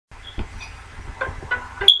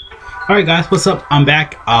Alright guys, what's up? I'm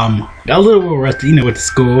back. Got a little bit rusty, with the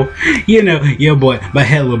school. Your boy, my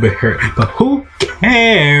head a little bit hurt. But who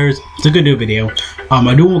cares? It's a good new video.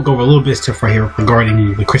 I do want to go over a little bit of stuff right here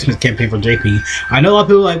regarding the Christmas campaign for JP. I know a lot of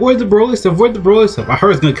people are like, where's the Broly stuff? Where's the Broly stuff? I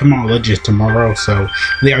heard it's gonna come out legit tomorrow, so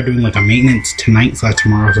they are doing like a maintenance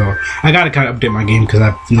tonight/tomorrow. So I gotta kind of update my game because I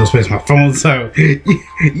have no space on my phone. So boy,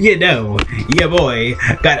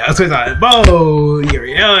 gotta switch on. Whoa,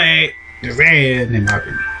 just saying, in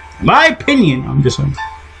my opinion, I'm just saying.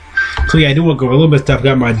 So yeah, I do want to go over a little bit of stuff.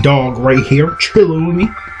 Got my dog right here chilling with me.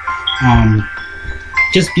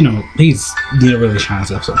 Just he's really shine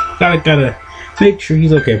stuff, so gotta make sure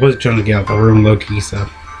he's okay. Plus trying to get out the room low key, so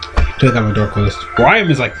I got my door closed. Where I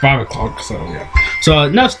am is like 5 o'clock, so yeah. So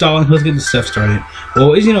enough stalling. Let's get the stuff started.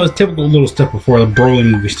 Well, it's it's typical little stuff before the Broly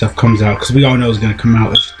movie stuff comes out, because we all know it's gonna come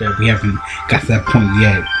out. It's just that we haven't got to that point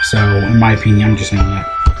yet. So in my opinion, I'm just saying that.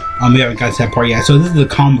 We haven't got to that part yet. So this is the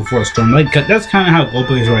calm before the storm. Like that's kind of how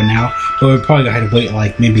global is right now. But we're probably gonna have to wait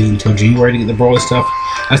like maybe until January to get the Broly stuff.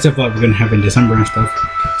 I still feel like we're gonna have in December and stuff.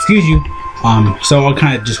 Excuse you. So I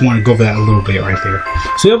kind of just want to go over that a little bit right there.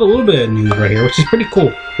 So we have a little bit of news right here, which is pretty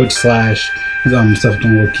cool. Which stuff gonna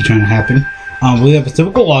keep trying to happen. We have a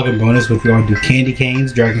typical login bonus, which we're gonna do candy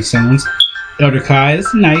canes, dragon stones, elder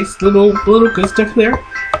kais, nice little good stuff there.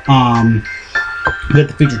 We got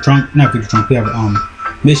the feature trunk, not feature trunk.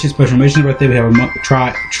 We have special missions right there. We have a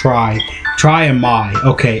try and my.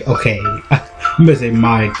 Okay. I'm gonna say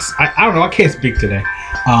Mike's. I don't know. I can't speak today.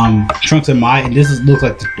 Trunks and my, and looks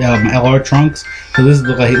like the LR Trunks. So this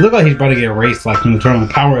look like he's about to get erased, like from the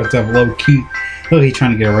tournament power and stuff. Low key, look, he's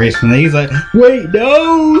trying to get erased from there. He's like, wait,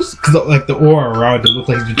 no, because like the aura around it looks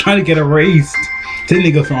like he's trying to get erased. So then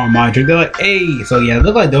they go through on my drink. They're like, hey, so yeah, it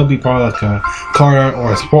looks like they'll be probably like a card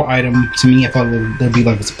or a support item. To me, I thought they'll be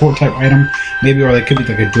like a support type item, maybe, or they could be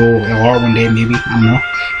like a dual LR one day, maybe. I don't know.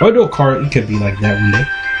 Or a dual card, it could be like that one day.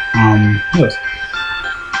 What else?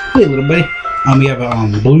 Hey, little buddy. We have a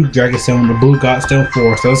blue Dragon Stone, the blue God Stone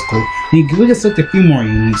 4, so that's cool. We can select a few more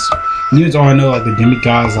units. Units are, I know, like the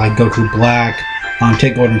demigods, like Goku Black,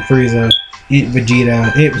 Take Golden Frieza,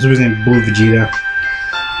 Vegeta, it was in Blue Vegeta,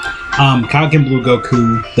 Campagin Blue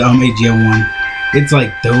Goku, the AGL one. It's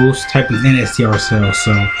like those type of NSTR cells.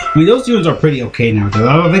 So I mean, those units are pretty okay now. Though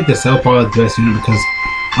I don't think the cell probably the best unit because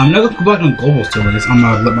I'm not gonna go back on global stories. I'm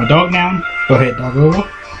gonna let my dog down. Go ahead, dog. Over.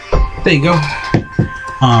 There you go.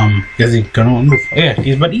 Is he gonna move? Yeah,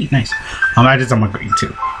 he's about to eat. Nice. I just I'm gonna eat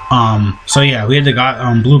too. So yeah, we had the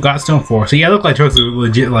blue Godstone 4. So yeah, it looked like Trunks was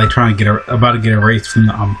legit like trying to about to get erased from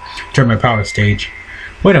the tournament power stage.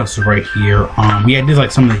 What else is right here? Yeah, there's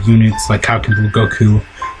like some of the units like Campagin Blue Goku,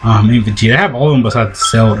 and Vegeta. I have all of them besides the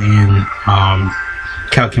Cell and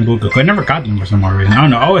Campagin Blue Goku. I never got them for some reason. I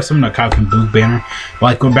don't know. I always summon a Campagin Blue banner. But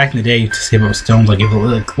like going back in the day to save up stones, like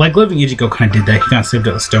Living Ichigo kind of did that. He kind of saved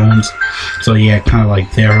up the stones. So yeah, kind of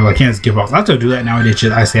like there. Like can't just give off. I still do that nowadays.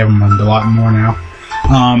 I save them a lot more now.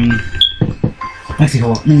 Let's see.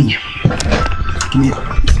 Hold on. Give me a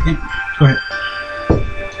second. Go ahead.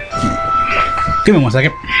 Give me 1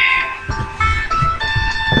 second.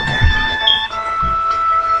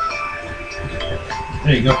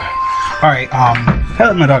 There you go. Alright, I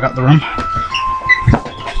let my dog out the room.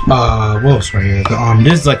 What else right here?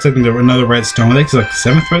 This is like something another redstone. I think it's like the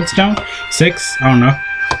 7th redstone? 6? I don't know.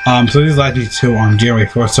 So this is likely to January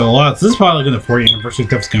 4th. So this is probably like the 40th anniversary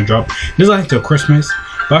stuff is gonna drop. This is like till Christmas.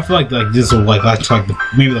 But I feel like this will last till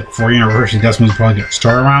maybe like 40th anniversary. That's when it's probably gonna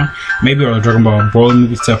start around. Maybe or the Dragon Ball Broly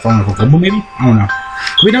movie stuff. I don't know, for global maybe. I don't know.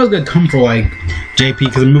 We know it's gonna come for like JP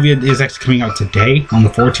because the movie is actually coming out today on the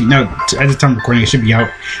 14th. No, at this time of recording, it should be out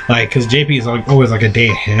because JP is like always like a day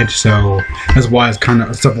ahead. So that's why it's kind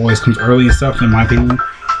of stuff always comes early and stuff. In my opinion.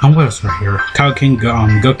 What else right here? Campagin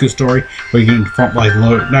Goku story where you can like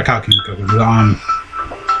load not Campagin Goku, but I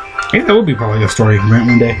think that would be probably a story event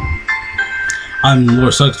one day.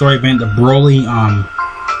 Lord Slug story event, the Broly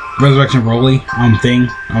Resurrection Broly thing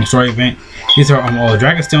story event. These are all the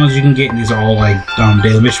Dragon Stones you can get, and these are all like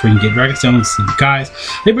daily missions where you can get Dragon Stones. Guys,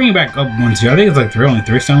 they bring it back up one too. I think it's like only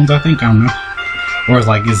 3 stones. I think I don't know, or it's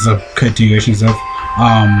like it's a continuation stuff.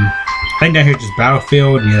 I think down here just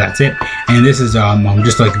Battlefield. Yeah, that's it. And this is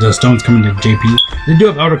just like the stones coming to JP. They do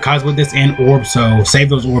have Elder Kais with this and orbs, so save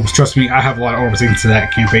those orbs. Trust me, I have a lot of orbs into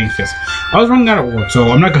that campaign because I was running out of orbs,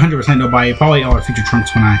 so I'm not 100% no buy it. Probably all the future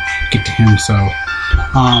trunks when I get to him. So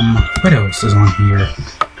what else is on here?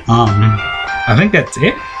 I think that's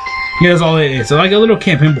it. Yeah, that's all it is. So like a little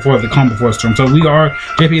campaign before the calm before the storm. So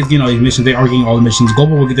JP is getting all these missions. They are getting all the missions.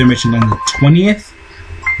 Global will get their mission on the 20th.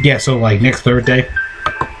 Yeah, so like next Thursday.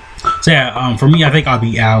 So yeah, for me, I think I'll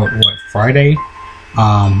be out Friday.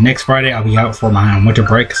 Next Friday I'll be out for my winter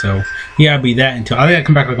break, so yeah, I'll be that until I think I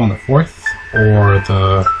come back like on the 4th or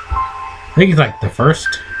I think it's like the 1st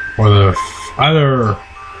or either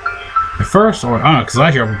the 1st or I don't know, because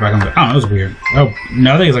last year I was back on I don't know, it was weird. Oh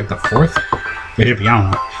no, I think it's like the 4th. It should be, I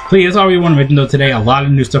don't know. So yeah, that's all we want to mention though today. A lot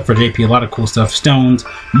of new stuff for JP, a lot of cool stuff. Stones,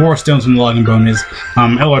 more stones from the login bonus.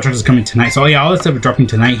 LR Trunks is coming tonight. So yeah, all this stuff is dropping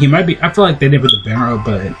tonight. He might be, I feel like they didn't put the banner up,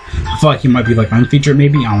 but I feel like he might be like unfeatured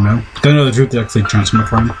maybe. I don't know. Because I know the truth is actually transformed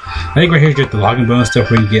for him. I think right here is just the login bonus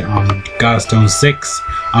stuff where you get God of Stone 6,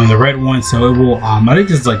 the red one. So it will I think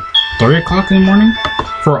it's like 3 o'clock in the morning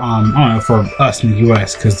for I don't know, for us in the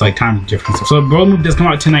US, because like time difference. So World Move does come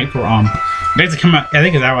out tonight for guys come out, I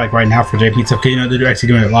think it's out like right now for JP stuff, because you know they're actually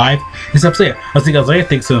doing it live and stuff. So yeah, I'll see you guys later.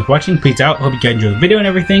 Thanks so much for watching. Peace out. Hope you guys enjoyed the video and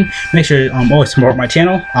everything. Make sure to always support my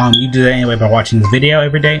channel. You do that anyway by watching this video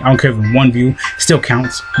every day. I don't care if 1 view still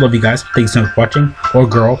counts. Love you guys. Thanks so much for watching. Or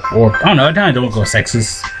girl, or I don't know, I don't go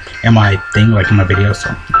sexist in my thing, like in my videos.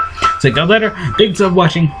 So see you guys later. Thanks so much for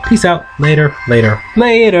watching. Peace out. Later. Later.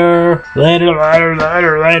 Later. Later. Later.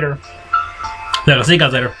 Later. Later. I'll see you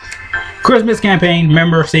guys later. Christmas campaign,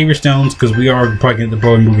 remember, save your stones, because we are probably getting the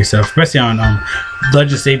Broly movie stuff, especially on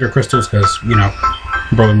Legend Save Your Crystals, because, you know,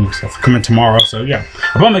 Broly movie stuff coming tomorrow. So yeah,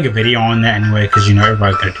 I'll probably make a video on that anyway, because, you know,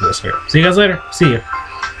 everybody's gonna do this here. See you guys later. See ya.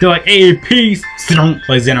 They're like, hey, peace,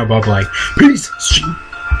 like Xenobob, like, peace.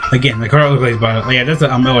 Again, the card looks like, but yeah, that's the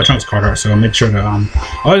LR Trunks card art, so I'll make sure to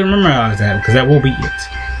always remember that, because that will be it.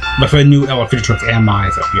 But for the new LR Future Trunks and my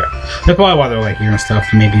stuff, yeah. That's probably why they're like here and stuff,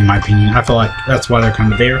 maybe in my opinion. I feel like that's why they're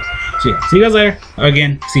kind of there. So yeah, see you guys later.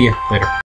 Again, see you later.